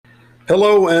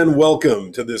Hello and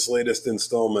welcome to this latest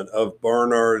installment of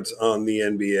Barnard's on the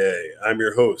NBA. I'm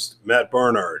your host, Matt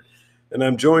Barnard, and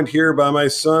I'm joined here by my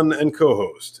son and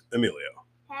co-host, Emilio.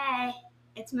 Hey,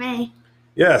 it's me.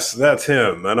 Yes, that's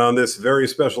him. And on this very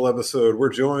special episode, we're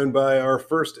joined by our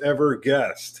first ever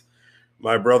guest,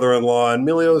 my brother-in-law,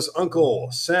 Emilio's uncle,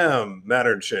 Sam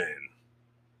Matterchain.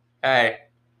 Hey,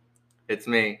 it's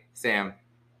me, Sam.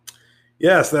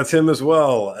 Yes, that's him as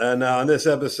well. And on this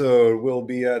episode, we'll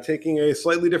be taking a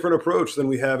slightly different approach than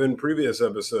we have in previous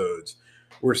episodes.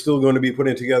 We're still going to be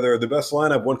putting together the best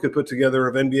lineup one could put together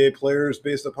of NBA players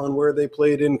based upon where they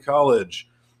played in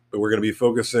college. But we're going to be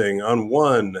focusing on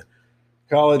one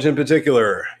college in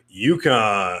particular,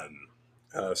 UConn,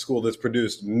 a school that's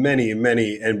produced many,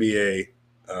 many NBA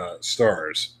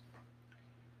stars.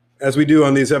 As we do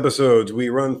on these episodes, we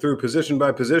run through position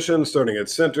by position, starting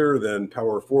at center, then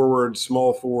power forward,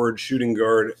 small forward, shooting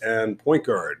guard, and point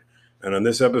guard. And on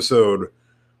this episode,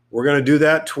 we're going to do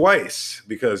that twice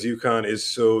because UConn is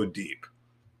so deep.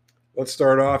 Let's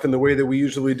start off in the way that we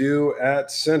usually do at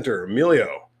center.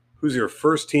 Emilio, who's your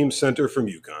first team center from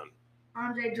UConn?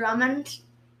 Andre Drummond.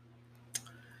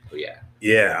 Oh, yeah.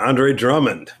 Yeah, Andre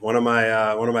Drummond, one of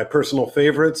my personal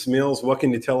favorites. Mills, what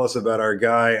can you tell us about our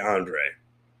guy, Andre?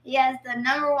 He has the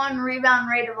number one rebound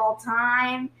rate of all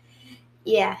time.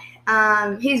 Yeah,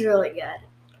 he's really good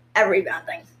at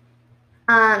rebounding.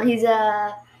 He's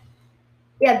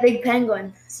Big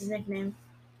Penguin. That's his nickname.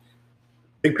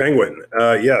 Big Penguin.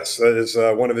 Yes, that is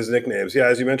one of his nicknames. Yeah,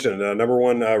 as you mentioned, number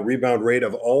one rebound rate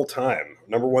of all time.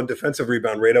 Number one defensive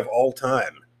rebound rate of all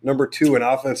time. Number two in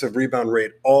offensive rebound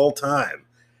rate all time.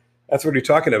 That's what you're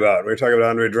talking about when you're talking about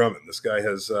Andre Drummond. This guy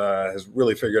has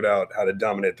really figured out how to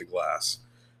dominate the glass.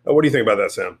 What do you think about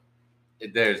that, Sam?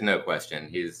 There's no question.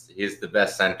 He's the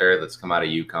best center that's come out of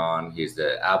UConn. He's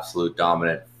the absolute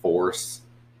dominant force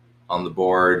on the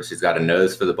boards. He's got a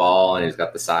nose for the ball, and he's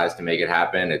got the size to make it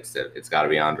happen. It's got to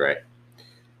be Andre.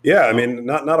 Yeah, I mean,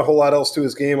 not a whole lot else to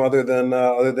his game other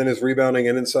than his rebounding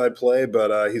and inside play,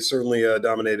 but he's certainly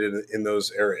dominated in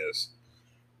those areas.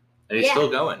 And he's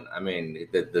still going. I mean,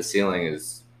 the ceiling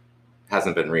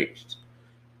hasn't been reached.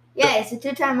 Yeah, he's a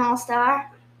two-time All-Star.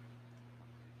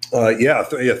 A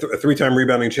three-time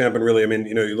rebounding champion. Really, I mean,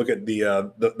 you look at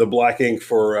the black ink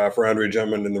for Andre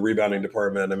Drummond in the rebounding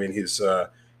department. I mean, he's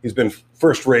been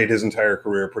first rate his entire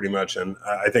career, pretty much, and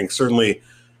I think certainly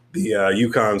the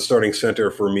UConn starting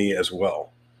center for me as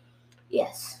well.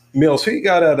 Yes. Mills, who you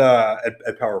got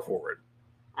at power forward?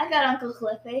 I got Uncle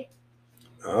Cliffy.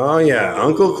 Oh yeah,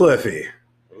 Uncle Cliffy.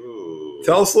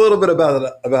 Tell us a little bit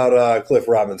about Cliff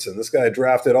Robinson. This guy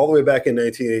drafted all the way back in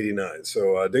 1989.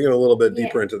 So digging a little bit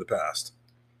deeper into the past.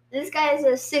 This guy is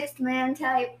a sixth-man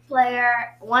type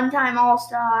player, one-time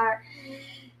All-Star.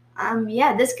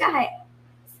 This guy,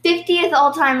 50th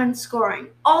all-time in scoring.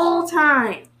 All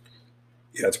time.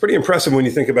 Yeah, it's pretty impressive when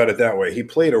you think about it that way. He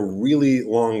played a really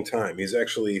long time. He's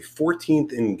actually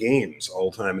 14th in games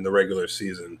all time in the regular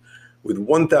season with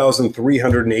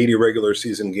 1,380 regular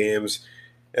season games.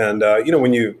 And,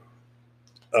 when you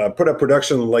put up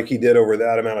production like he did over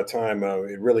that amount of time,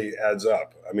 it really adds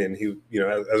up. I mean, he,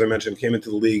 as I mentioned, came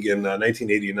into the league in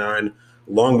 1989,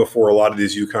 long before a lot of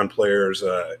these UConn players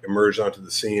emerged onto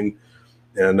the scene.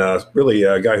 And really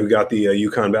a guy who got the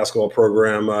UConn basketball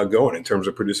program going in terms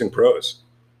of producing pros.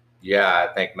 Yeah,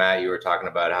 I think, Matt, you were talking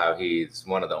about how he's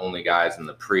one of the only guys in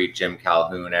the pre-Jim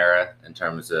Calhoun era in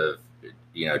terms of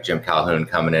Jim Calhoun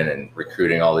coming in and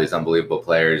recruiting all these unbelievable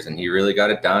players, and he really got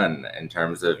it done in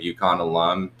terms of UConn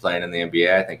alum playing in the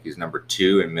NBA. I think he's number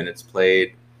 2 in minutes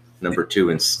played, number 2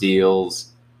 in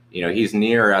steals. He's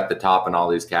near at the top in all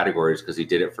these categories because he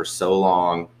did it for so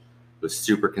long, was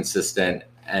super consistent,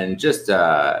 and just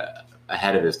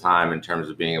ahead of his time in terms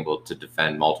of being able to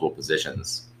defend multiple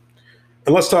positions.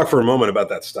 And let's talk for a moment about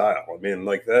that style. I mean,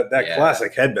 like that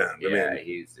classic headband. Yeah,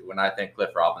 when I think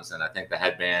Cliff Robinson, I think the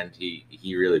headband,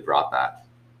 he really brought that.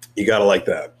 You got to like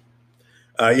that.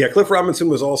 Cliff Robinson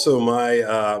was also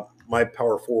my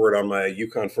power forward on my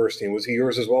UConn first team. Was he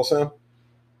yours as well, Sam?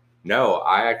 No,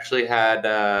 I actually had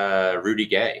Rudy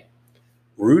Gay.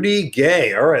 Rudy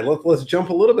Gay. All right, let's jump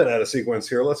a little bit out of sequence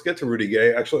here. Let's get to Rudy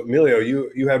Gay. Actually, Emilio,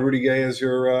 you had Rudy Gay as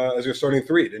your starting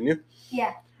 3, didn't you?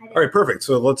 Yeah. All right, perfect.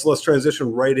 So let's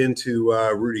transition right into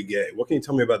Rudy Gay. What can you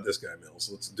tell me about this guy, Mills?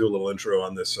 Let's do a little intro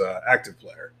on this active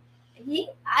player.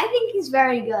 I think he's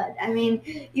very good. I mean,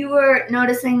 you were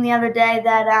noticing the other day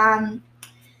that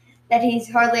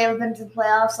he's hardly ever been to the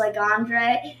playoffs like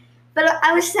Andre. But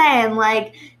I was saying,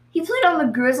 he played on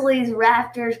the Grizzlies,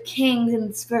 Raptors, Kings,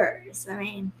 and Spurs. I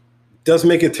mean, does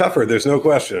make it tougher. There's no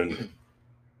question.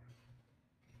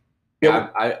 Yeah,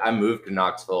 I moved to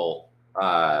Knoxville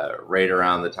right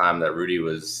around the time that Rudy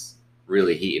was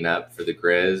really heating up for the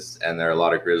Grizz, and there are a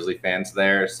lot of Grizzly fans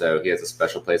there. So he has a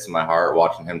special place in my heart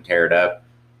watching him tear it up.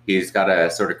 He's got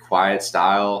a sort of quiet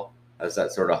style, has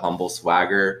that sort of humble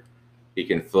swagger. He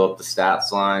can fill up the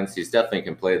stats lines. He's definitely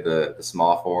can play the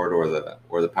small forward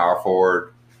or the power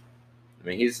forward. I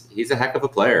mean, he's a heck of a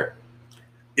player.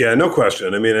 Yeah, no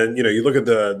question. I mean, and you look at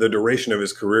the duration of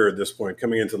his career at this point,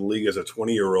 coming into the league as a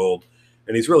 20-year-old,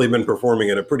 and he's really been performing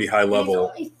at a pretty high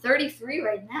level. He's only 33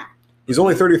 right now. He's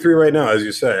only 33 right now, as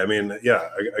you say. I mean, yeah,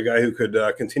 a guy who could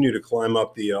continue to climb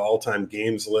up the all-time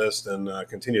games list and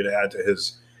continue to add to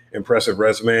his impressive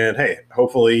resume, and hey,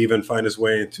 hopefully even find his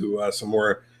way into some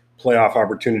more playoff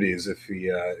opportunities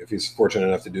if he's fortunate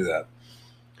enough to do that.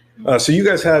 So you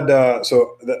guys had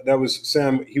so that was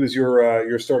Sam. He was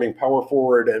your starting power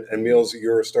forward, and Meals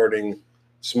your starting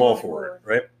small forward,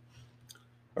 right?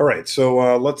 All right.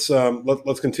 So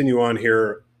let's continue on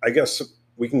here. I guess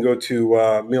we can go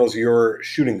to Meals, your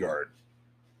shooting guard.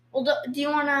 Well, do you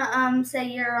want to say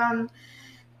your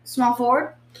small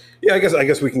forward? Yeah, I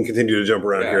guess we can continue to jump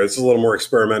around here. It's a little more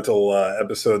experimental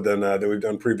episode than we've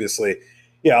done previously.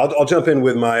 Yeah, I'll jump in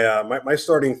with my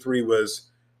starting three was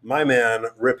my man,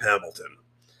 Rip Hamilton.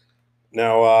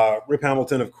 Now, Rip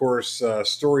Hamilton, of course,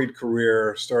 storied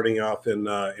career starting off in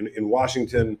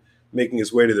Washington, making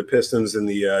his way to the Pistons in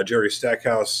the Jerry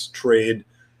Stackhouse trade,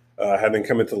 having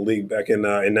come into the league back in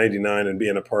 '99 and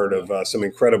being a part of some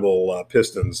incredible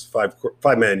Pistons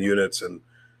five-man units and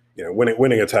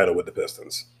winning a title with the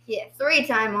Pistons. Yeah,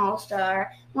 3-time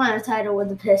All-Star, won a title with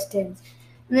the Pistons.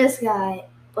 And this guy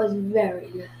was very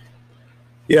good.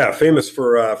 Yeah, famous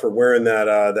for wearing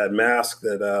that mask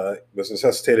that was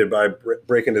necessitated by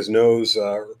breaking his nose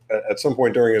at some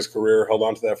point during his career. Held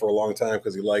on to that for a long time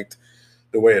because he liked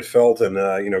the way it felt, and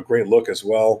great look as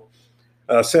well.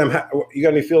 Sam, you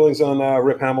got any feelings on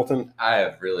Rip Hamilton? I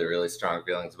have really, really strong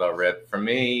feelings about Rip. For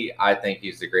me, I think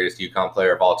he's the greatest UConn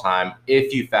player of all time.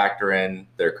 If you factor in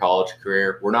their college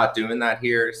career, we're not doing that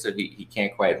here, so he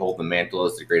can't quite hold the mantle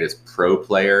as the greatest pro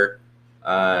player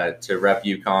to rep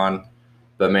UConn.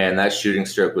 But man, that shooting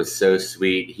stroke was so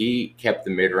sweet. He kept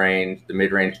the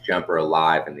mid-range jumper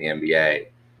alive in the NBA.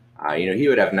 He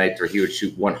would have nights where he would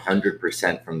shoot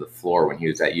 100% from the floor when he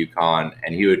was at UConn,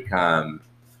 and he would come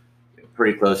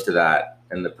pretty close to that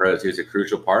in the pros. He was a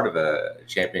crucial part of a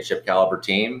championship caliber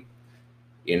team.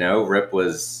 Rip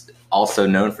was also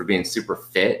known for being super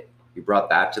fit. He brought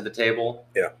that to the table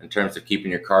in terms of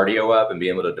keeping your cardio up and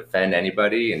being able to defend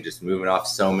anybody and just moving off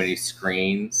so many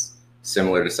screens,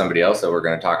 similar to somebody else that we're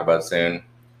going to talk about soon.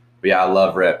 But yeah, I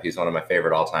love Rip. He's one of my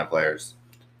favorite all-time players.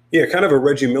 Yeah, kind of a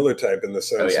Reggie Miller type in the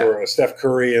sense, or a Steph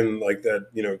Curry and like that,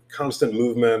 constant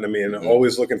movement. I mean,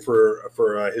 always looking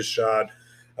for his shot.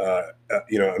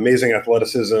 Amazing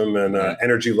athleticism and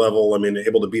energy level. I mean,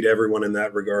 able to beat everyone in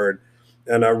that regard.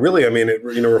 And really, I mean, it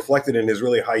reflected in his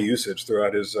really high usage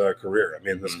throughout his career. I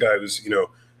mean, this guy was,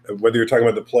 whether you're talking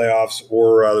about the playoffs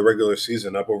or the regular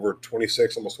season, up over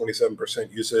 26, almost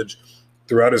 27% usage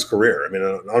throughout his career. I mean,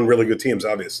 on really good teams,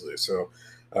 obviously. So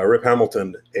Rip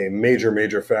Hamilton, a major,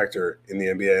 major factor in the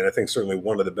NBA, and I think certainly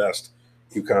one of the best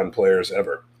UConn players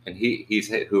ever. And he's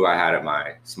who I had at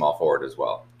my small forward as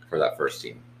well for that first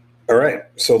team. All right,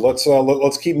 so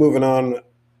let's keep moving on.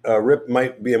 Rip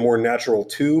might be a more natural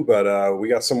 2, but we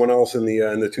got someone else in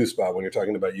the 2 spot when you're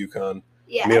talking about UConn.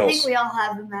 Yeah, Meals. I think we all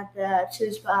have him at the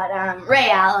 2 spot. Ray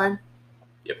Allen.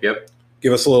 Yep.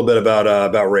 Give us a little bit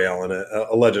about Ray Allen,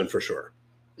 a legend for sure.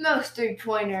 Most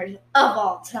 3-pointers of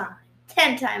all time.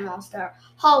 10-time All-Star,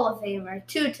 Hall of Famer,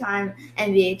 2-time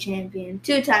NBA champion,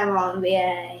 2-time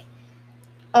All-NBA,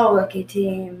 All-Rookie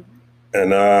team.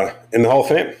 And in the Hall of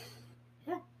Fame.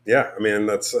 Yeah, I mean,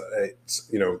 that's,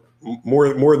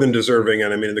 more than deserving.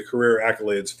 And I mean, the career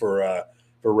accolades for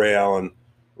Ray Allen,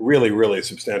 really, really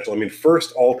substantial. I mean,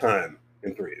 first all time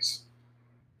in threes.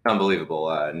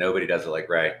 Unbelievable. Nobody does it like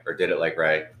Ray or did it like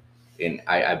Ray. And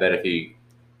I bet if he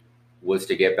was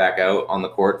to get back out on the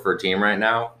court for a team right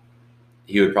now,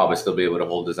 he would probably still be able to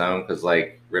hold his own because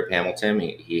like Rip Hamilton,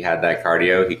 he had that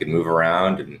cardio. He could move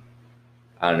around. And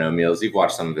I don't know, Meals, you've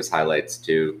watched some of his highlights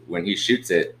too. When he shoots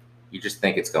it, you just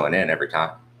think it's going in every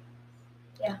time.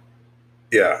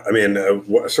 Yeah, I mean,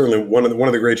 certainly one of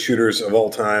the great shooters of all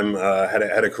time.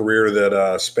 Had a career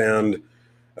that spanned,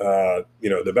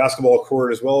 the basketball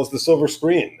court as well as the silver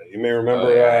screen. You may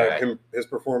remember his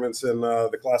performance in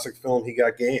the classic film "He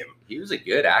Got Game." He was a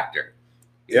good actor.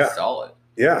 He was solid.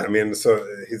 Yeah, I mean, so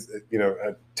he's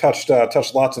touched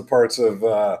lots of parts of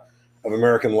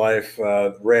American life.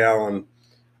 Ray Allen,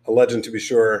 a legend to be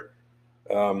sure.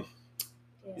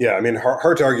 Yeah, I mean,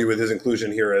 hard to argue with his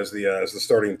inclusion here as the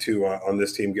starting two on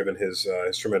this team, given his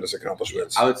tremendous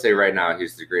accomplishments. I would say right now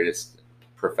he's the greatest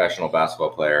professional basketball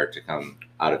player to come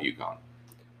out of UConn.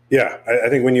 Yeah, I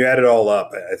think when you add it all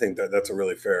up, I think that's a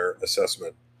really fair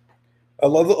assessment.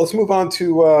 Let's move on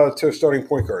to starting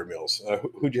point guard, Mills.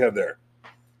 Who'd you have there?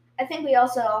 I think we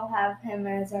also all have him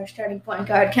as our starting point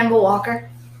guard, Kemba Walker.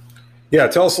 Yeah,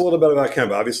 tell us a little bit about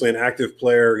Kemba. Obviously, an active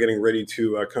player getting ready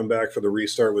to come back for the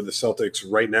restart with the Celtics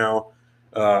right now.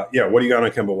 What do you got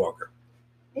on Kemba Walker?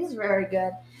 He's very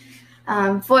good.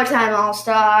 4-time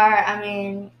All-Star. I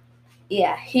mean,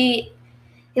 yeah, he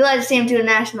led his team to a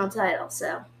national title.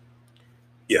 So.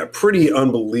 Yeah, pretty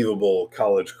unbelievable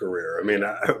college career. I mean,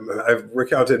 I've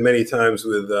recounted many times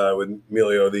with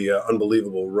Emilio the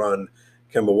unbelievable run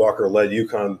Kemba Walker led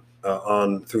UConn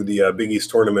on through the Big East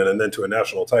tournament and then to a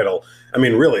national title. I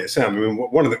mean, really, Sam. I mean,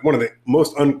 one of the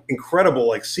most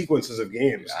incredible sequences of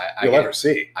games you'll ever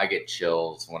see. I get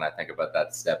chills when I think about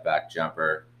that step back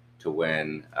jumper to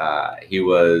win. He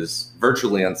was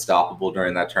virtually unstoppable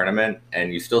during that tournament,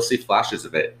 and you still see flashes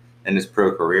of it in his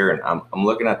pro career. And I'm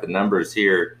looking at the numbers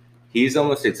here. He's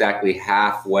almost exactly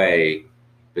halfway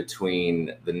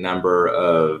between the number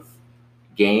of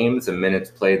games and minutes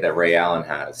played that Ray Allen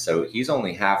has. So he's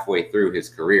only halfway through his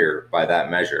career by that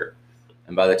measure.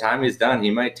 And by the time he's done, he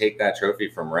might take that trophy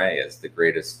from Ray as the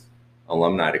greatest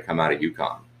alumni to come out of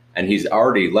UConn. And he's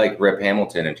already like Rip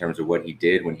Hamilton in terms of what he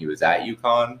did when he was at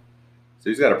UConn. So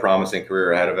he's got a promising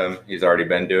career ahead of him. He's already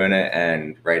been doing it.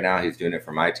 And right now he's doing it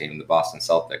for my team, the Boston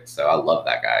Celtics. So I love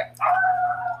that guy.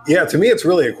 Yeah, to me, it's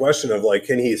really a question of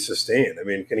can he sustain? I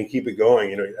mean, can he keep it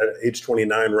going? At age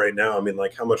 29 right now, I mean,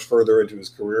 how much further into his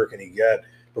career can he get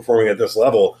performing at this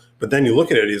level? But then you look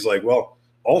at it, he's like, well,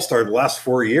 All-Star the last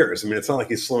 4 years. I mean, it's not like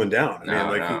he's slowing down.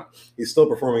 He's still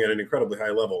performing at an incredibly high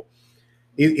level.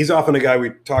 He's often a guy we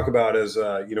talk about as,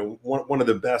 one of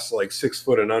the best 6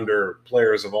 foot and under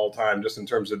players of all time, just in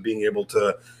terms of being able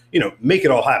to, make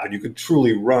it all happen. You could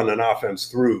truly run an offense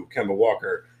through Kemba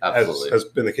Walker. Absolutely. Has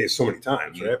been the case so many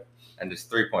times, right? And his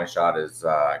three-point shot is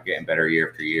getting better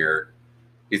year after year.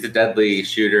 He's a deadly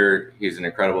shooter. He's an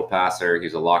incredible passer.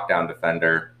 He's a lockdown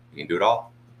defender. He can do it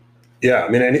all. Yeah. I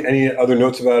mean, any other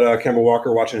notes about Kemba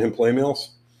Walker watching him play,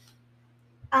 Mills?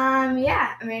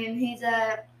 Yeah. I mean, he's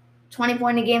a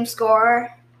 20-point-a-game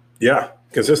scorer. Yeah,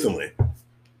 consistently.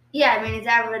 Yeah, I mean, he's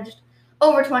averaged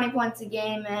over 20 points a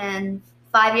game in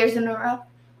 5 years in a row,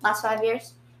 last 5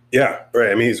 years. Yeah,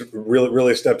 right. I mean, he's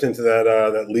really stepped into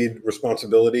that lead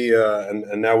responsibility,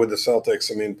 and now with the Celtics,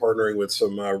 I mean, partnering with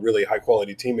some really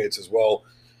high-quality teammates as well.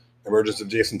 Emergence of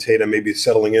Jason Tatum maybe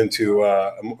settling into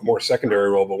a more secondary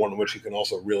role, but one in which he can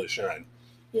also really shine.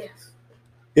 Yes.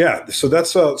 Yeah, so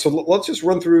that's so. Let's just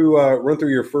run through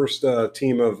your first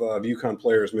team of UConn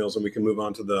players, Mills, and we can move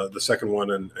on to the second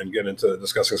one and get into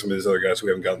discussing some of these other guys we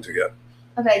haven't gotten to yet.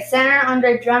 Okay, center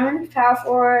Andre Drummond, power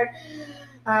forward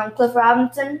Cliff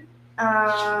Robinson,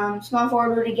 small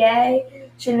forward Rudy Gay,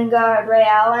 shooting guard Ray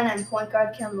Allen, and point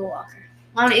guard Kemba Walker.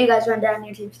 Why don't you guys run down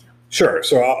your teams too? Sure.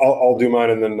 So I'll do mine,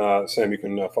 and then Sam, you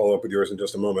can follow up with yours in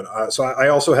just a moment. So I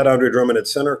also had Andre Drummond at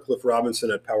center, Cliff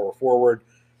Robinson at power forward,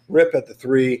 Rip at the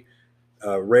 3,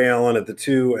 Ray Allen at the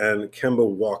 2, and Kemba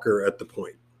Walker at the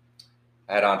point.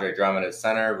 I had Andre Drummond at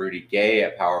center, Rudy Gay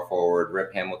at power forward,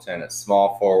 Rip Hamilton at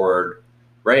small forward,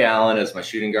 Ray Allen as my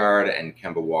shooting guard, and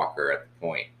Kemba Walker at the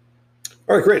point.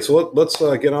 All right, great. So let's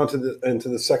get on to into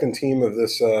the second team of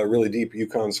this really deep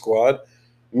UConn squad.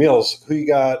 Mills, who you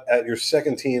got at your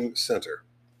second team center?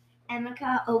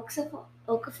 Emeka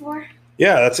Okafor.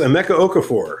 Yeah, that's Emeka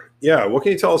Okafor. Yeah, what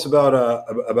can you tell us about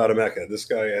Emeka? This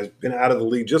guy has been out of the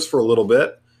league just for a little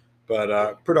bit,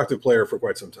 but productive player for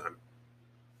quite some time.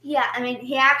 Yeah, I mean,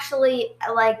 he actually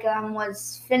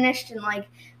was finished in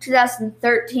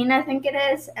 2013, I think it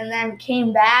is, and then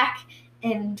came back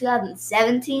in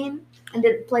 2017 and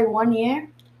didn't play 1 year.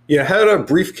 Yeah, had a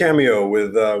brief cameo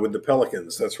with the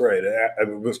Pelicans. That's right.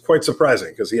 It was quite surprising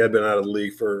because he had been out of the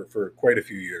league for quite a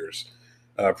few years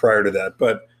prior to that.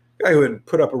 But a guy who had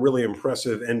put up a really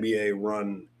impressive NBA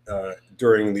run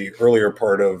during the earlier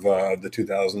part of the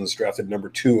 2000s, drafted number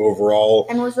 2 overall.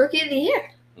 And was Rookie of the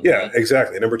Year. Yeah,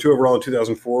 exactly. Number 2 overall in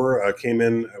 2004, came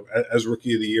in as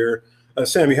Rookie of the Year.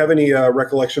 Sam, you have any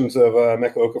recollections of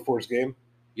Emeka Okafor's game?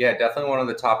 Yeah, definitely one of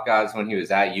the top guys when he was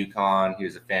at UConn. He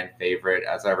was a fan favorite.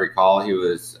 As I recall, he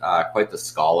was quite the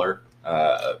scholar,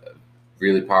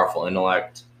 really powerful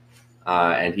intellect,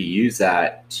 and he used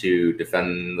that to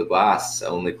defend the glass.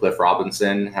 Only Cliff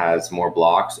Robinson has more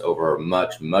blocks over a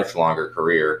much, much longer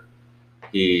career.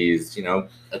 He's, a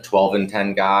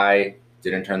 12-10 guy,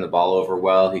 didn't turn the ball over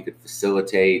well. He could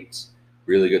facilitate,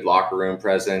 really good locker room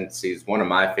presence. He's one of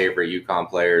my favorite UConn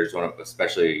players,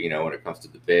 especially when it comes to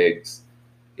the bigs.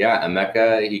 Yeah,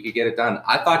 Emeka, he could get it done.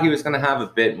 I thought he was going to have a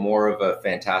bit more of a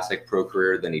fantastic pro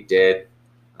career than he did.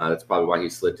 That's probably why he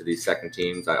slid to these second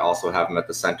teams. I also have him at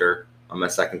the center on my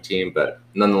second team, but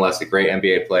nonetheless, a great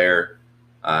NBA player,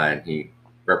 and he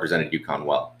represented UConn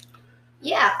well.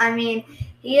 Yeah, I mean,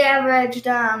 he averaged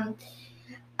a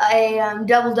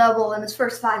double-double in his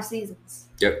first 5 seasons.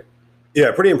 Yep.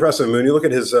 Yeah, pretty impressive. I mean, when you look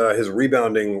at his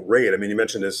rebounding rate, I mean, you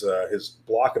mentioned his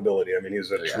block ability. I mean, he's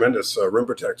a tremendous rim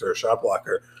protector, shot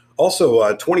blocker. Also,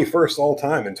 21st all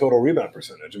time in total rebound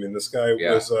percentage. I mean, this guy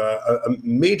was a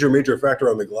major factor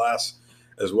on the glass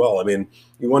as well. I mean,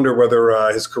 you wonder whether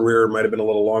his career might have been a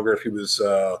little longer if he was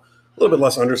a little bit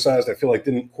less undersized. I feel like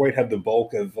didn't quite have the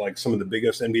bulk of like some of the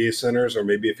biggest NBA centers, or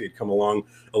maybe if he'd come along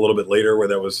a little bit later where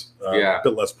that was a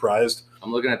bit less prized.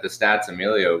 I'm looking at the stats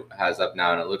Emilio has up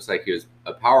now, and it looks like he was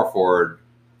a power forward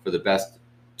for the best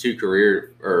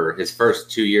his first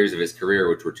 2 years of his career,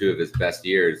 which were 2 of his best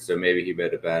years. So maybe he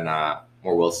might have been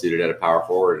more well suited at a power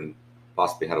forward and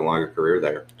possibly had a longer career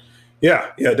there.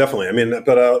 Yeah, definitely. I mean,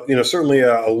 but certainly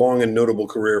a long and notable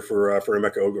career for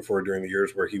Emeka Okafor during the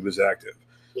years where he was active.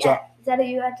 Yeah, so, is that who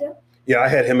you had too? Yeah, I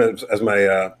had him as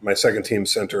my second team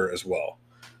center as well.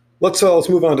 Let's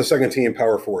move on to second team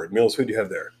power forward. Mills, who do you have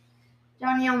there?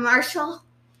 Donyell Marshall.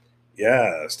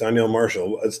 Yes, Donyell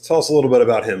Marshall. Tell us a little bit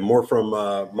about him, more from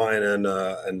mine and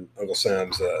Uncle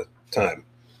Sam's time.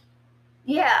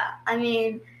 Yeah, I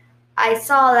mean, I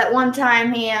saw that one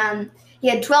time he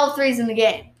had 12 threes in the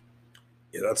game.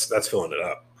 Yeah, that's filling it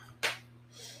up.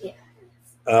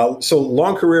 Yeah. So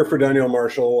long career for Donyell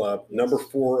Marshall, number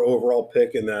 4 overall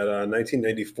pick in that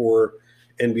 1994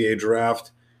 NBA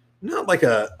draft. Not like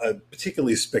a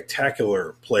particularly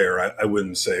spectacular player, I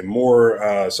wouldn't say.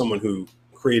 More someone who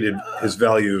created his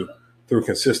value through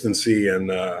consistency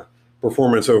and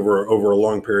performance over a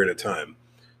long period of time.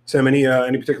 Sam, any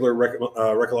particular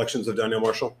recollections of Donyell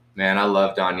Marshall? Man, I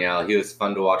love Donyell. He was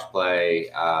fun to watch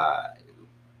play.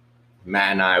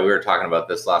 Matt and we were talking about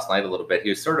this last night a little bit. He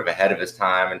was sort of ahead of his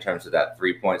time in terms of that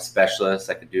 3-point specialist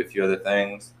that could do a few other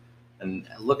things. And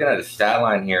looking at his stat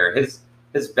line here, his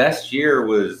best year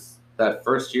was that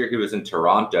first year he was in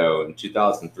Toronto in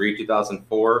 2003,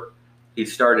 2004. He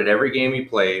started every game he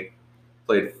played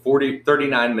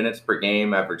 39 minutes per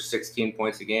game, averaged 16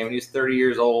 points a game, and he's 30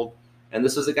 years old. And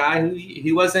this was a guy who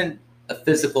he wasn't a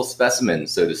physical specimen,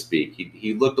 so to speak.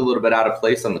 He looked a little bit out of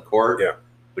place on the court,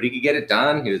 but he could get it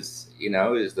done. He was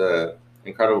the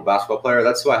incredible basketball player.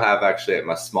 That's who I have actually at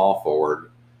my small forward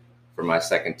for my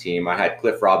second team. I had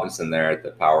Cliff Robinson there at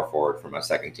the power forward for my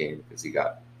second team because he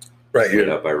got split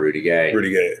up by Rudy Gay.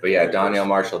 But yeah, Donyell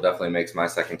Marshall definitely makes my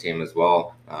second team as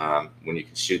well. When you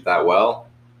can shoot that well,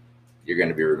 you're going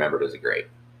to be remembered as a great.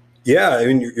 Yeah, I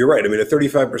mean, you're right. I mean, a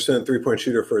 35% three-point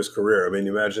shooter for his career. I mean,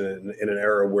 you imagine in an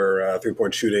era where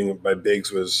three-point shooting by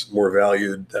bigs was more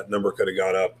valued, that number could have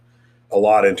gone up a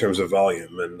lot in terms of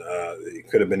volume, and it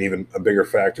could have been even a bigger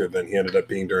factor than he ended up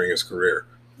being during his career.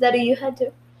 Is that who you had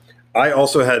too? I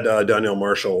also had Donyell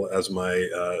Marshall as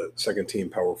my second team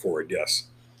power forward, yes.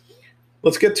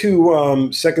 Let's get to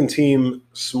second team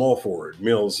small forward.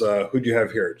 Mills, who do you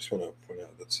have here? I just want to point out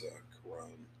that's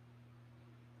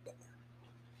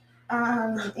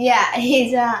Caron. Yeah,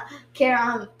 he's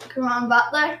Caron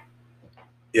Butler.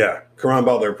 Yeah, Caron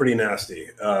Butler, pretty nasty.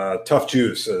 Tough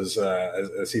juice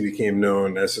as he became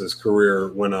known as his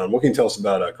career went on. What can you tell us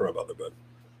about Caron Butler, bud?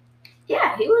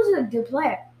 Yeah, he was a good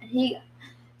player.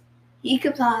 He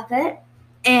could pop it,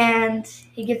 and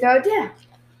he could throw it down.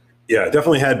 Yeah,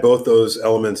 definitely had both those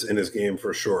elements in his game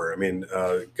for sure. I mean,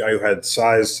 guy who had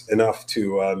size enough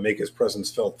to make his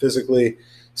presence felt physically,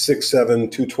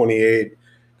 6'7", 228,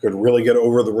 could really get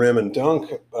over the rim and dunk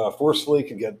forcefully,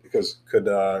 could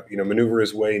maneuver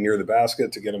his way near the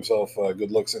basket to get himself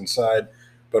good looks inside,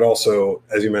 but also,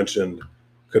 as you mentioned,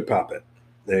 could pop it.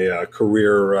 A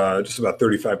career just about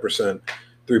 35%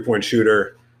 three-point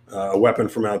shooter, a weapon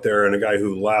from out there, and a guy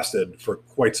who lasted for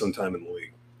quite some time in the league.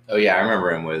 Oh, yeah, I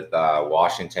remember him with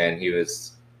Washington. He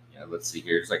was, let's see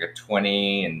here, he's like a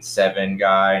 20-7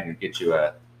 guy, and get you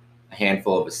a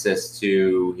handful of assists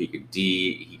too. He could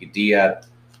D up,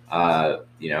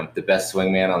 the best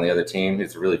swingman on the other team.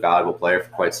 He's a really valuable player for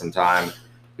quite some time.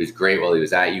 He was great while he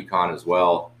was at UConn as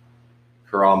well.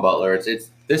 Caron Butler,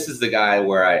 this is the guy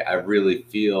where I really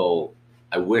feel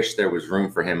I wish there was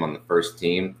room for him on the first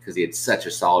team because he had such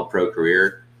a solid pro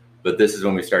career. But this is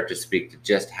when we start to speak to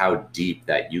just how deep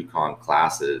that UConn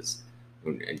class is.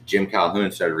 And Jim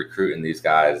Calhoun started recruiting these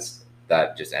guys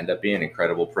that just end up being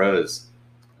incredible pros.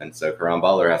 And so Caron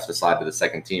Butler has to slide to the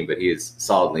second team, but he is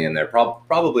solidly in there.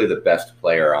 Probably the best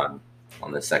player on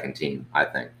the second team, I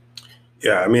think.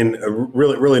 Yeah, I mean, a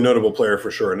really notable player for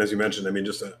sure. And as you mentioned, I mean,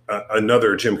 just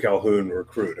another Jim Calhoun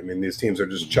recruit. I mean, these teams are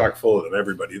just chock full of them.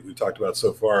 Everybody we've talked about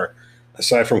so far,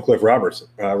 aside from Cliff Robinson,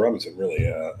 really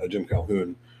a Jim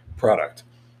Calhoun product.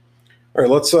 All right,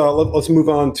 let's move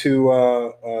on to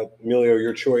Emilio,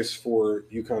 your choice for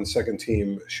UConn second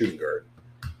team shooting guard.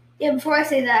 Yeah, before I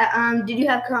say that, did you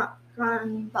have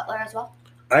Caron Butler as well?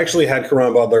 I actually had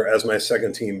Caron Butler as my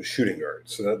second team shooting guard,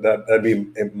 so that'd be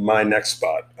my next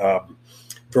spot.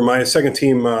 For my second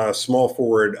team small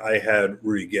forward, I had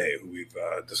Rudy Gay, who we've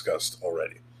discussed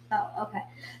already. Oh, okay.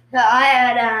 So I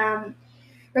had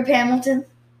Rip Hamilton.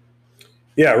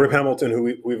 Yeah, Rip Hamilton,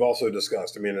 who we've also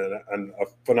discussed. I mean, a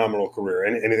phenomenal career.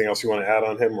 Anything else you want to add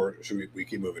on him, or should we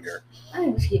keep moving here? I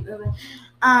think we should keep moving.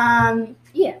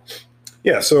 Yeah.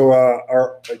 Yeah.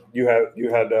 So, you had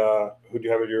who do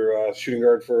you have as your shooting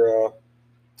guard for?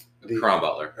 Caron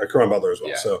Butler. Caron Butler as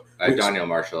well. Yeah. So Daniel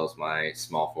Marshall is my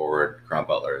small forward. Caron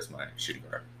Butler is my shooting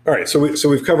guard. All right. So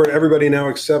we've covered everybody now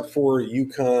except for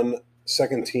UConn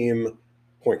second team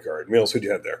point guard. Mills, who do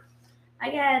you have there? I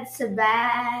got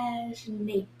Shabazz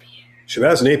Napier.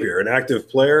 Shabazz Napier, an active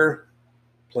player,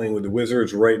 playing with the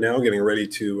Wizards right now, getting ready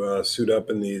to suit up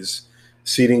in these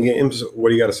seeding games. What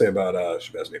do you got to say about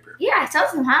Shabazz Napier? Yeah, I saw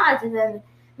some highlights of him.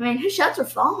 I mean, his shots were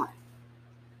falling.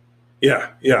 Yeah.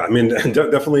 I mean,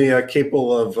 definitely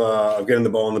capable of getting the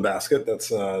ball in the basket.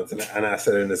 That's an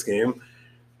asset in this game.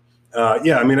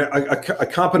 I mean, a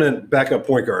competent backup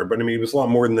point guard, but I mean, he was a lot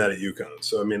more than that at UConn.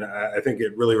 So, I mean, I think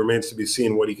it really remains to be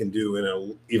seen what he can do in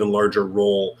an even larger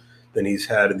role than he's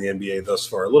had in the NBA thus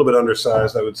far. A little bit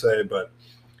undersized, I would say, but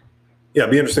yeah,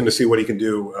 it'd be interesting to see what he can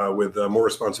do with more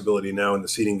responsibility now in the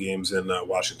seeding games in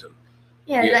Washington.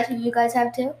 Yeah, is that who you guys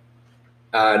have too?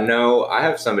 No, I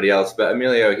have somebody else, but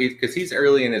Emilio, because he's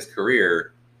early in his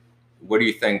career, what do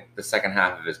you think the second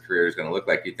half of his career is going to look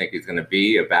like? Do you think he's going to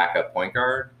be a backup point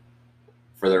guard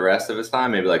for the rest of his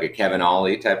time? Maybe like a Kevin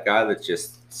Ollie type guy that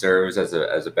just serves as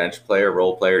a bench player,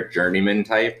 role player, journeyman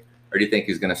type? Or do you think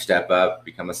he's going to step up,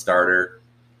 become a starter,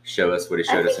 show us what he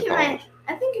showed us in college?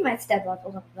 I think he might step up a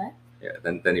little bit. Yeah,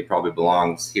 then he probably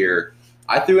belongs here.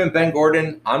 I threw in Ben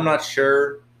Gordon. I'm not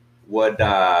sure what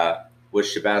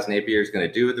Shabazz Napier is going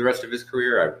to do with the rest of his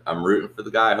career. I'm rooting for the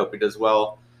guy. I hope he does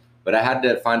well. But I had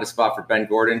to find a spot for Ben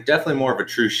Gordon. Definitely more of a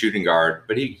true shooting guard,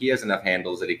 but he has enough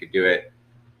handles that he could do it.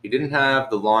 He didn't have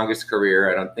the longest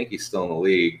career. I don't think he's still in the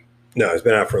league. No, he's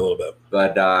been out for a little bit.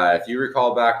 But if you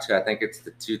recall back to, I think it's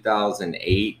the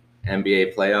 2008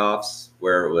 NBA playoffs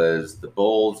where it was the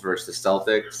Bulls versus the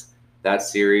Celtics, that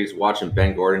series, watching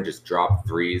Ben Gordon just drop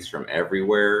threes from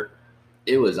everywhere,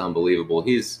 it was unbelievable.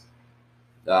 He was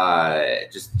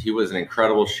an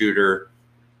incredible shooter.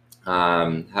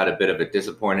 Had a bit of a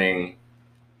disappointing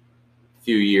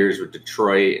few years with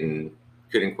Detroit and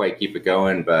couldn't quite keep it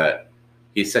going, but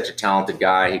he's such a talented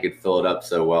guy. He could fill it up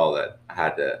so well that I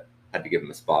had to give him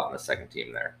a spot on the second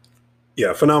team there.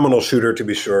 Yeah, phenomenal shooter to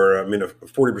be sure. I mean, a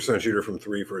 40% shooter from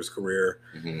three for his career.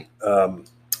 Mm-hmm.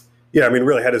 I mean,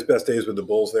 really had his best days with the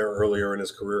Bulls there earlier in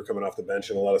his career, coming off the bench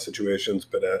in a lot of situations,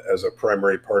 but as a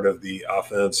primary part of the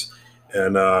offense.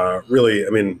 And really, I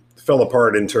mean, fell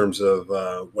apart in terms of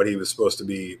what he was supposed to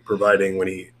be providing when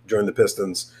he joined the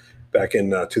Pistons back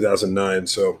in 2009.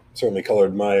 So certainly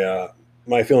colored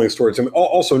my feelings towards him.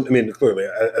 Also, I mean, clearly,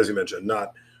 as you mentioned,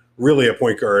 not really a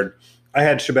point guard. I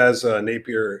had Shabazz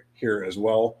Napier here as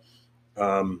well.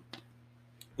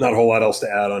 Not a whole lot else to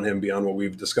add on him beyond what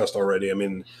we've discussed already. I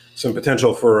mean, some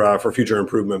potential for future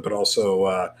improvement, but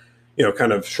also,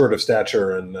 kind of short of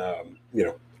stature and,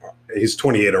 he's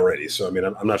 28 already. So, I mean,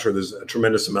 I'm not sure there's a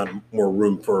tremendous amount more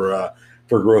room for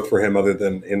growth for him other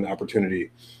than in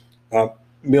opportunity.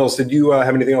 Mills, did you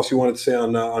have anything else you wanted to say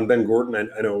on Ben Gordon?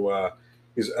 I know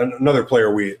he's another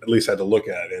player we at least had to look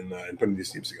at in putting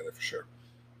these teams together for sure.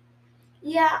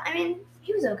 Yeah, I mean,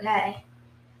 he was okay.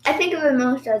 I think of him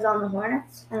most as on the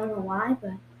Hornets. I don't know why,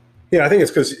 but yeah, I think it's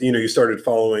because you started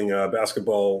following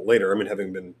basketball later. I mean,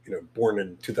 having been born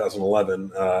in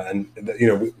 2011,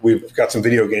 and we've got some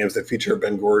video games that feature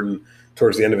Ben Gordon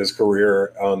towards the end of his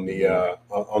career on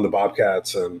the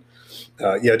Bobcats, and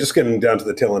just getting down to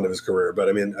the tail end of his career. But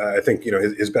I mean, I think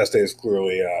his best days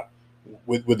clearly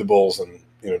with the Bulls, and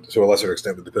to a lesser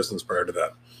extent with the Pistons prior to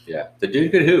that. Yeah, the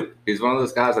dude could hoop. He's one of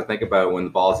those guys I think about when the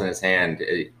ball's in his hand.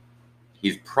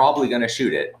 He's probably going to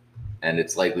shoot it, and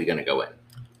it's likely going to go in.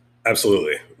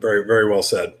 Absolutely. Very, very well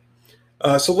said.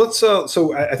 So let's.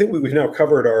 So I think we've now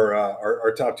covered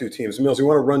our top two teams. Mills, you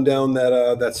want to run down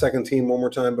that second team one more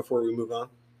time before we move on?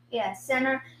 Yeah,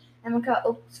 center, Emeka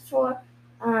Okafor.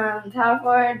 Power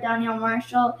forward, Daniel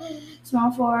Marshall.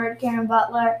 Small forward, Karen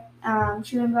Butler.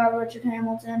 Shooting guard, Richard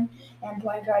Hamilton. And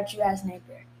point guard, Shabazz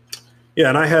Napier. Yeah,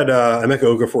 and I had Emeka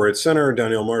Okafor at center,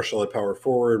 Daniel Marshall at power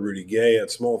forward, Rudy Gay at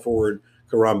small forward,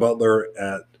 Karan Butler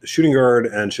at shooting guard,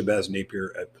 and Shabazz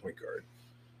Napier at point guard.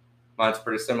 Mine's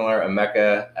pretty similar.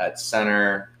 Emeka at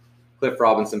center, Cliff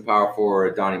Robinson power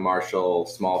forward, Donnie Marshall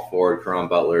small forward, Karan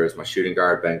Butler is my shooting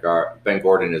guard. Ben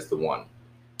Gordon is the one.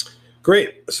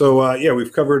 Great. So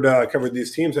we've covered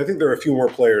these teams. I think there are a few more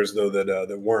players though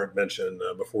that weren't mentioned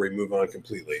before we move on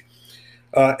completely.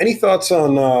 Any thoughts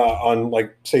on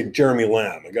like say Jeremy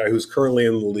Lamb, a guy who's currently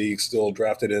in the league, still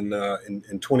drafted in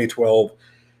 2012,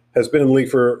 has been in the league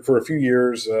for a few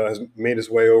years, has made his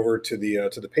way over to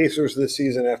the Pacers this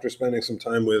season after spending some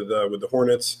time with the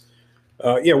Hornets.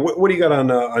 What do you got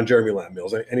on Jeremy Lamb,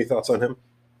 Mills? Any thoughts on him?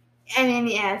 I mean,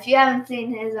 yeah, if you haven't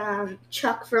seen his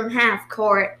chuck from half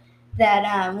court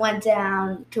that went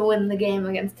down to win the game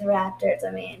against the Raptors,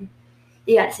 I mean,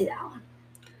 you got to see that one.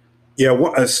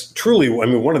 Yeah, truly, I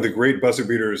mean, one of the great buzzer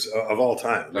beaters of all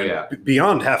time. Oh, yeah.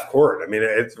 Beyond half court. I mean,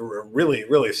 it's really,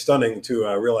 really stunning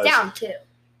to realize.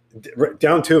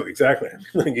 Down two, exactly.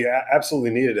 He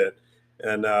absolutely needed it.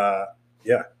 And,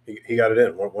 he got it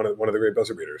in. One of the great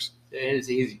buzzer beaters.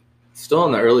 He's still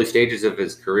in the early stages of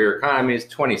his career. I mean, he's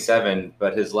 27,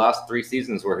 but his last 3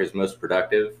 seasons were his most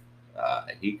productive.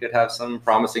 He could have some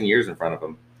promising years in front of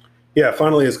him. Yeah,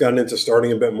 finally has gotten into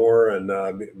starting a bit more and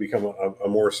become a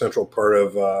more central part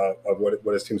of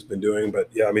what his team's been doing. But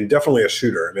yeah, I mean, definitely a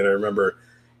shooter. I mean, I remember,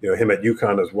 him at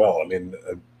UConn as well. I mean,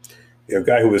 a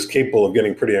guy who was capable of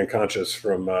getting pretty unconscious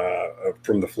from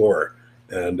the floor,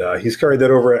 and he's carried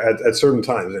that over at certain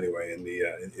times anyway in the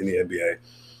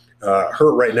NBA.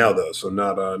 Hurt right now though, so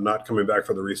not coming back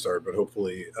for the restart, but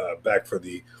hopefully back for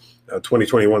the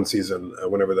 2021 season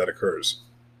whenever that occurs.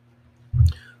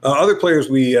 Other players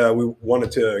we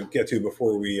wanted to get to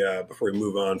before we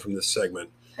move on from this segment.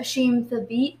 Hasheem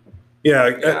Thabeet. Yeah,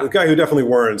 a guy who definitely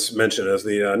warrants mention as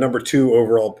the number 2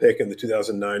 overall pick in the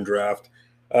 2009 draft.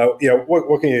 What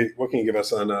can you give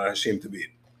us on Hasheem Thabeet?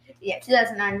 Yeah,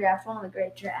 2009 draft, one of the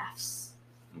great drafts.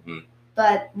 Mm-hmm.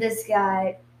 But this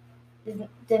guy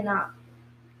did not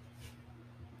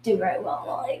do very well in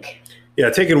the league.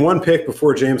 Yeah, taking 1 pick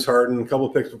before James Harden, a couple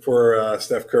picks before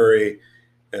Steph Curry,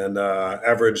 and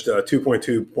averaged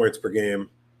 2.2 points per game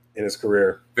in his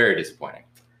career. Very disappointing.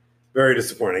 Very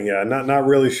disappointing. Yeah, not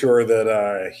really sure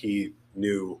that he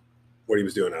knew what he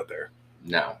was doing out there.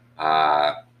 No,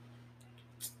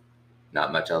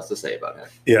 not much else to say about him.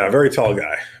 Yeah, very tall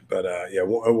guy, but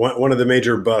one of the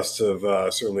major busts of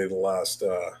certainly the last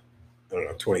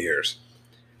 20 years.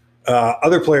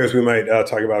 Other players we might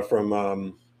talk about from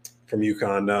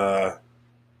UConn,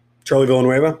 Charlie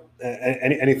Villanueva.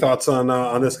 Any thoughts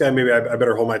on this guy? Maybe I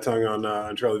better hold my tongue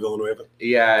on Charlie Villanueva.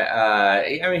 Yeah,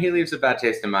 I mean, he leaves a bad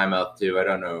taste in my mouth too. I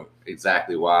don't know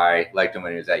exactly why. Liked him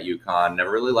when he was at UConn.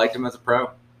 Never really liked him as a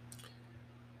pro.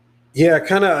 Yeah,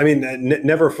 kind of. I mean,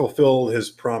 never fulfilled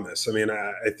his promise. I mean,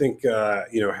 I think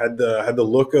had the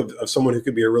look of someone who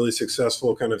could be a really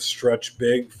successful kind of stretch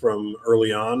big from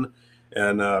early on,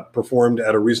 and performed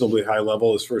at a reasonably high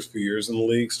level his first few years in the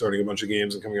league, starting a bunch of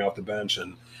games and coming off the bench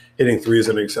and hitting threes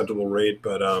at an acceptable rate.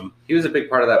 But he was a big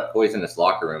part of that poisonous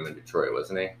locker room in Detroit,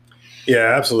 wasn't he?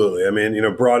 Yeah, absolutely. I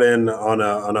mean, brought in on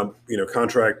a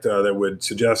contract that would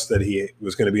suggest that he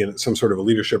was going to be in some sort of a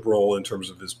leadership role in terms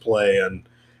of his play and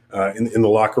in the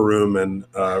locker room, and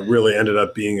really ended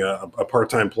up being a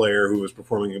part-time player who was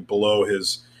performing below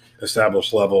his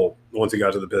established level once he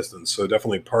got to the Pistons. So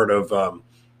definitely part of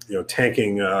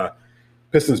tanking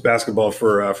Pistons basketball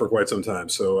for quite some time.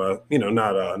 So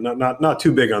not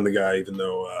too big on the guy, even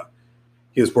though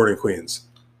he was born in Queens.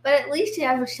 But at least he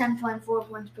averaged 10.4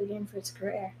 points per game for his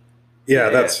career. Yeah,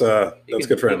 that's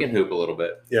good for him. He can hoop a little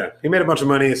bit. Yeah, he made a bunch of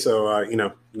money, so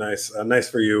nice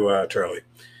for you, Charlie.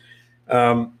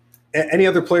 Any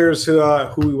other players who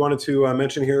we wanted to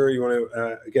mention here? You want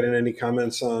to get in any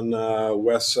comments on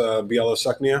Wes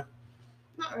Bielosuknia?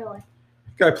 Not really.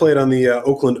 Guy played on the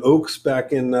Oakland Oaks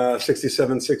back in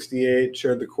 67-68,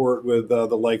 shared the court with the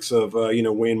likes of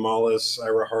Wayne Mollis,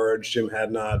 Ira Harge, Jim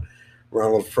Hadnot,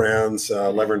 Ronald Franz,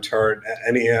 Levern Tart.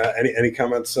 Any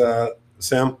comments,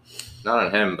 Sam? Not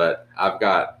on him, but I've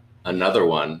got another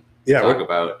one to talk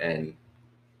about, and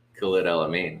Khalid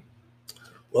El-Amin.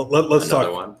 Well, let's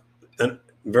talk. One.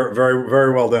 Very, very,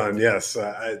 very well done. Yes,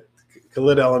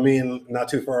 Khalid El-Amin, not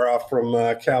too far off from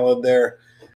Khalid there.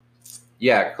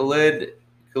 Yeah, Khalid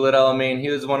El-Amin, he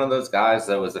was one of those guys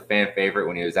that was a fan favorite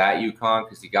when he was at UConn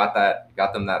because he got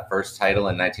them that first title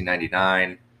in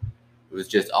 1999. was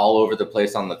just all over the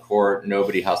place on the court.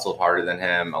 Nobody hustled harder than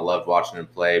him. I loved watching him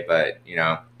play, but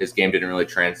his game didn't really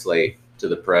translate to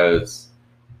the pros.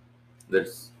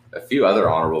 There's a few other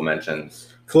honorable mentions.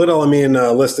 Khalid El-Amin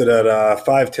listed at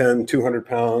 5'10", 200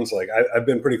 pounds. Like I've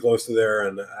been pretty close to there,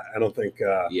 and I don't think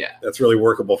that's really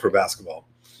workable for basketball.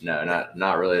 No,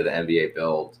 not really the NBA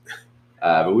build.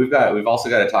 But we've also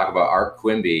got to talk about Art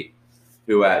Quimby,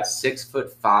 who at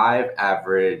 6'5"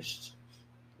 averaged,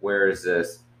 where is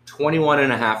this,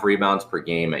 21.5 rebounds per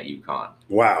game at UConn.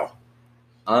 Wow.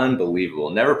 Unbelievable.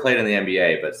 Never played in the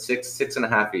NBA, but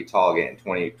 6.5 feet tall, getting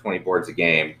 20 boards a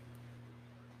game.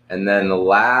 And then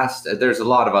there's a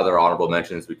lot of other honorable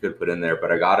mentions we could put in there,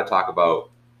 but I got to talk about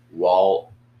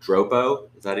Walt Dropo.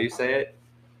 Is that how you say it?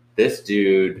 This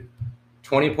dude,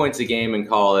 20 points a game in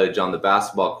college on the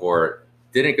basketball court,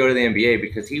 didn't go to the NBA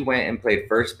because he went and played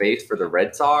first base for the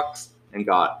Red Sox and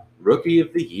got Rookie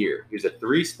of the Year. He was a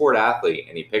 3-sport athlete,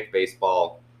 and he picked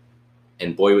baseball,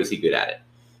 and boy, was he good at it.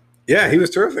 Yeah, he was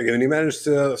terrific, and he managed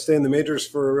to stay in the majors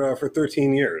for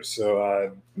 13 years.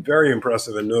 So very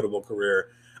impressive and notable career.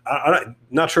 I'm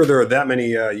not sure there are that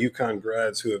many UConn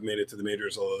grads who have made it to the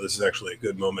majors, although this is actually a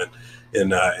good moment in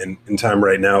time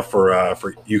right now for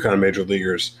UConn major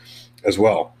leaguers as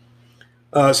well.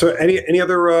 So any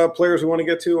other players we want to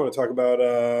get to? I want to talk about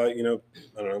I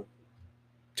don't know,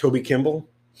 Toby Kimball.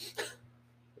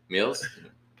 Mills?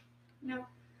 No.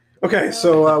 Okay,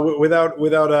 so without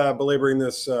belaboring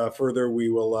this further, we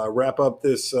will wrap up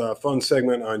this fun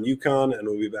segment on UConn, and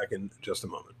we'll be back in just a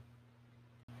moment.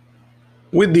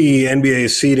 With the NBA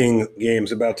seeding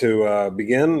games about to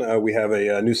begin, we have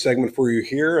a new segment for you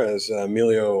here as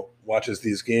Emilio watches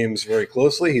these games very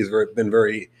closely. He's been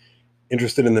very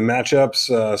interested in the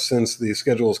matchups since the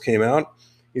schedules came out.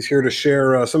 He's here to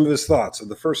share some of his thoughts of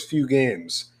the first few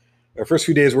games, or first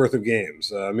few days worth of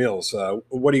games. Mills,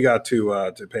 what do you got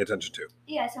to pay attention to?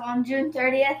 Yeah, so on June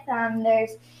 30th,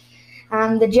 there's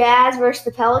the Jazz versus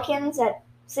the Pelicans at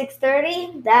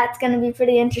 6:30. That's going to be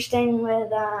pretty interesting with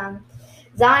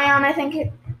Zion. I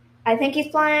think he's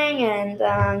playing, and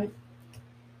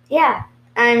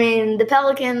I mean the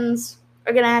Pelicans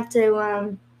are going to have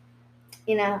to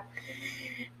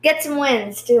get some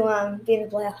wins to be in the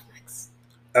playoff mix.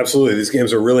 Absolutely, these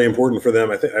games are really important for them.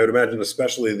 I would imagine,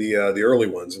 especially the early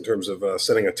ones, in terms of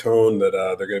setting a tone that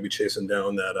they're going to be chasing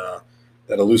down that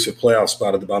elusive playoff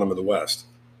spot at the bottom of the West.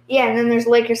 Yeah, and then there's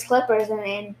Lakers Clippers. I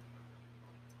mean,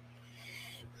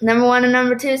 number 1 and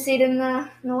number 2 seed in the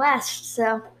West.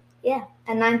 So yeah,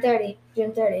 at 9:30,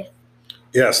 June 30th.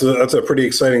 Yeah, so that's a pretty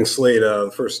exciting slate.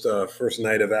 First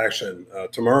night of action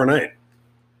tomorrow night.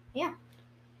 Yeah.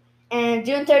 And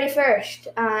June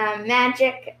 31st,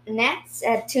 Magic Nets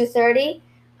at 2:30.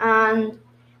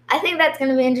 I think that's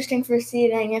going to be interesting for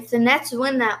seeding. If the Nets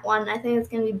win that one, I think it's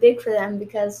going to be big for them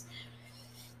because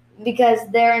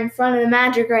they're in front of the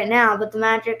Magic right now. But the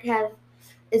Magic are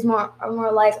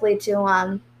more likely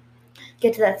to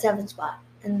get to that 7th spot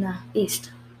in the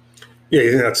East. Yeah,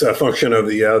 you think that's a function of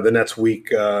the Nets' weak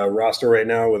roster right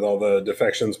now with all the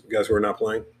defections, guys who are not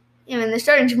playing? Yeah, I mean, they're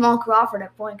starting Jamal Crawford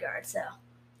at point guard, so.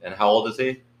 And how old is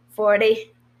he?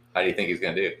 40. How do you think he's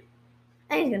going to do?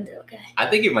 I think he's going to do okay. I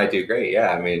think he might do great, yeah.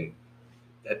 I mean,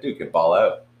 that dude can ball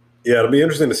out. Yeah, it'll be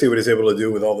interesting to see what he's able to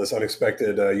do with all this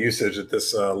unexpected usage at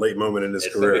this late moment in his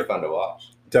career. It's going to be fun to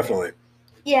watch. Definitely.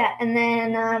 Yeah, and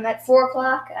then at 4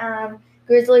 o'clock,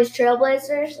 Grizzlies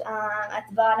Trailblazers at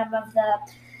the bottom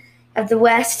of the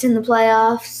West in the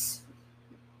playoffs.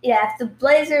 Yeah, if the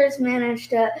Blazers manage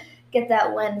to get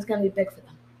that win, it's going to be big for them.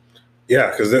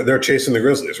 Yeah, because they're chasing the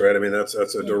Grizzlies, right? I mean, that's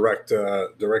a direct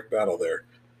battle there.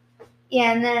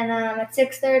 Yeah, and then at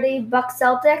 6:30, Bucks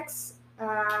Celtics.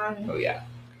 Oh yeah.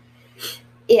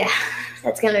 Yeah,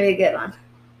 that's going to be a good one.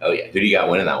 Oh yeah. Who do you got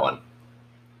winning that one?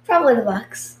 Probably the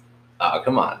Bucks. Oh,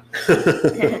 come on.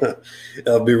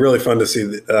 It'll be really fun to see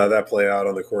that play out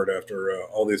on the court after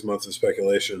all these months of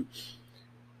speculation.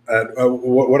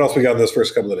 What else we got in those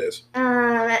first couple of days?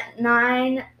 At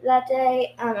 9 that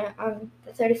day, on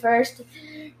the 31st,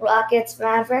 Rockets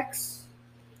Mavericks.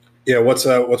 Yeah, what's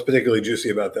particularly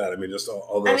juicy about that? I mean, just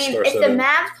all those stars. If the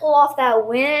Mavs pull off that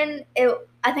win,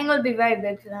 I think it would be very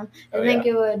big for them. I think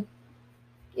it would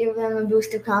give them a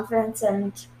boost of confidence,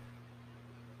 and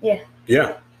yeah.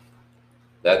 Yeah.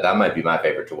 That might be my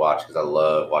favorite to watch because I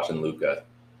love watching Luka.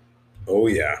 Oh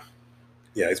yeah.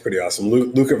 Yeah, he's pretty awesome.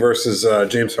 Luka versus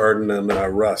James Harden and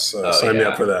Russ. Sign me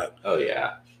up for that. Oh,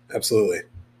 yeah. Absolutely.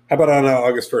 How about on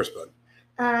August 1st,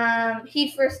 bud?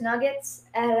 Heat versus Nuggets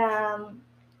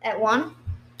at 1.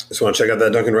 Just want to check out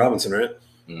that Duncan Robinson, right?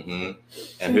 Mm-hmm.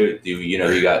 And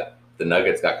who got the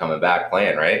Nuggets got coming back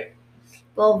playing, right?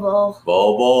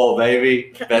 Bull,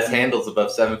 baby. Best handles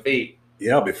above 7 feet.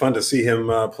 Yeah, it'll be fun to see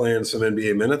him playing some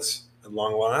NBA minutes at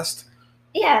long last.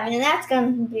 Yeah, I mean, that's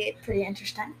going to be pretty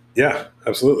interesting. Yeah,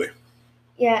 absolutely.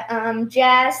 Yeah,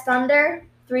 Jazz Thunder,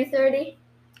 3:30.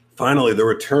 Finally, the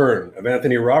return of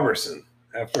Anthony Robertson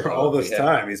after all this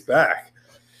time. He's back.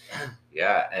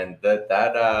 Yeah, and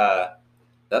that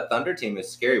Thunder team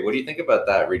is scary. What do you think about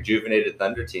that rejuvenated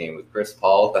Thunder team with Chris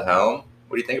Paul at the helm?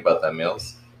 What do you think about that,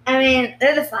 Mills? I mean,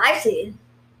 they're the 5 seed.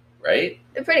 Right?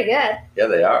 They're pretty good. Yeah,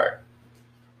 they are.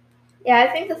 Yeah, I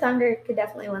think the Thunder could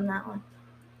definitely win that one.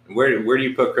 Where do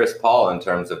you put Chris Paul in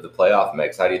terms of the playoff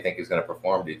mix? How do you think he's going to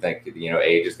perform? Do you think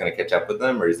age is going to catch up with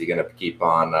him, or is he going to keep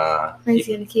on? I think he's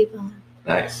going to keep on.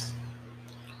 Nice.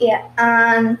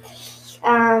 Yeah.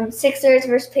 Sixers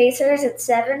versus Pacers at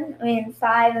 7. I mean,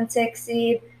 5 and 6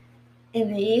 seed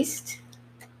in the East.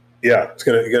 Yeah, it's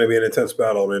going to be an intense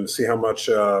battle. I mean, to see how much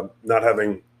not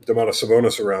having Domantas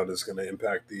Sabonis around is going to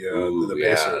impact the Pacers.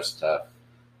 Yeah, that's tough.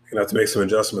 You're going to have to make some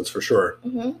adjustments for sure.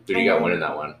 Mm-hmm. Who do you got winning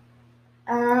that one?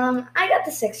 I got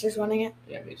the Sixers winning it.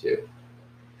 Yeah, me too.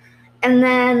 And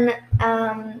then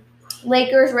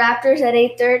Lakers Raptors at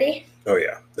 8:30. Oh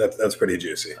yeah, that's pretty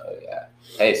juicy. Oh yeah.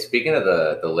 Hey, speaking of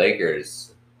the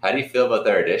Lakers, how do you feel about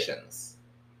their additions?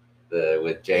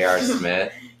 With J.R.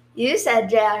 Smith. You said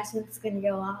J.R. Smith's going to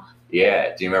go off.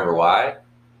 Yeah. Do you remember why?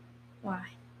 Why?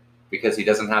 Because he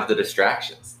doesn't have the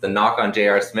distractions. The knock on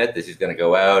J.R. Smith is he's going to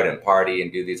go out and party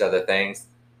and do these other things.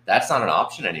 That's not an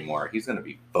option anymore. He's going to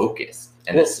be focused.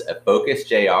 And a focused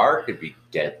JR could be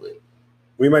deadly.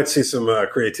 We might see some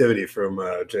creativity from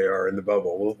JR in the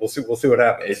bubble. We'll see what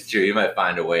happens. It's true. You might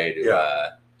find a way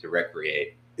to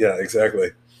recreate. Yeah,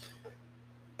 exactly.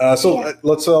 Let's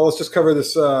just cover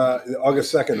this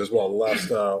August 2nd as well,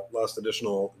 the last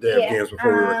additional day of games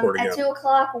before we record again. At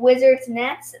 2:00, Wizards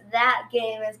Nets. That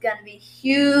game is going to be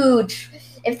huge.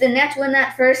 If the Nets win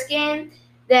that first game,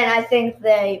 then I think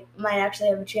they might actually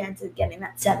have a chance of getting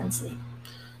that 7th seed.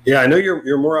 Yeah, I know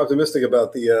you're more optimistic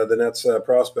about the Nets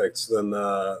prospects than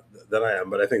I am,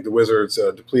 but I think the Wizards,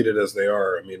 depleted as they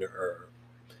are, I mean,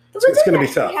 it's going to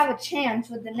be tough. Have a chance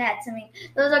with the Nets. I mean,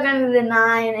 those are going to be the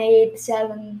 9, 8,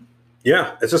 7.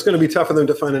 Yeah, it's just going to be tough for them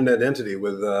to find an identity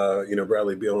with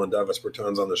Bradley Beal and Davis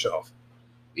Bertans on the shelf.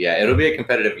 Yeah, it'll be a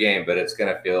competitive game, but it's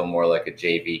going to feel more like a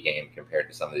JV game compared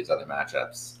to some of these other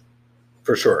matchups.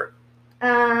 For sure.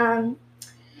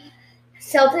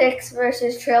 Celtics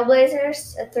versus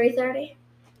Trailblazers at 3:30.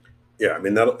 Yeah, I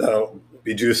mean that'll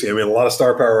be juicy. I mean, a lot of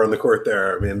star power on the court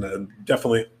there. I mean,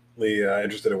 definitely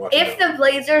interested in watching. If the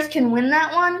Blazers can win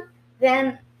that one,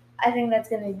 then I think that's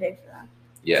going to be big for them.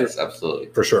 Yes, absolutely,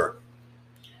 for sure.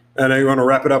 And you want to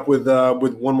wrap it up with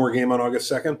one more game on August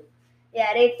 2nd? Yeah,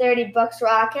 at 8:30, Bucks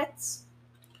Rockets.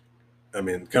 I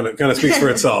mean, kind of speaks for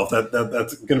itself.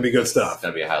 That's going to be good stuff. It's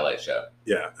going to be a highlight show.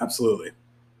 Yeah, absolutely.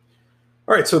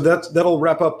 All right, so that'll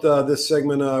wrap up this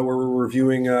segment where we're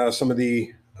reviewing some of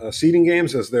the seeding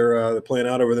games as they're playing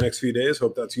out over the next few days.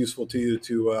 Hope that's useful to you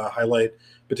to highlight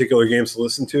particular games to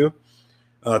listen to.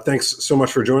 Thanks so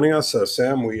much for joining us,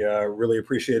 Sam. We really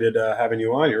appreciated having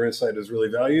you on. Your insight is really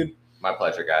valued. My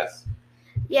pleasure, guys.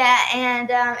 Yeah, and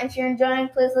if you're enjoying,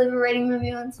 please leave a rating,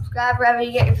 review, and subscribe wherever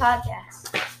you get your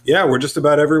podcasts. Yeah, we're just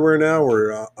about everywhere now.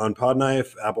 We're on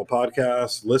Podknife, Apple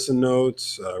Podcasts, Listen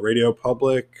Notes, Radio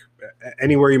Public,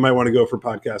 anywhere you might want to go for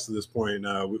podcasts at this point.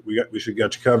 We should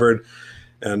get you covered.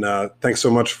 And thanks so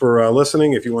much for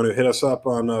listening. If you want to hit us up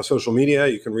on social media,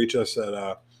 you can reach us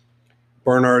at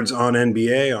Barnards on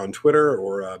NBA on Twitter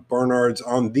or Barnards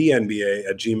on the NBA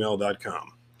at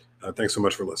gmail.com. Thanks so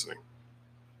much for listening.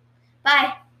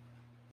 Bye.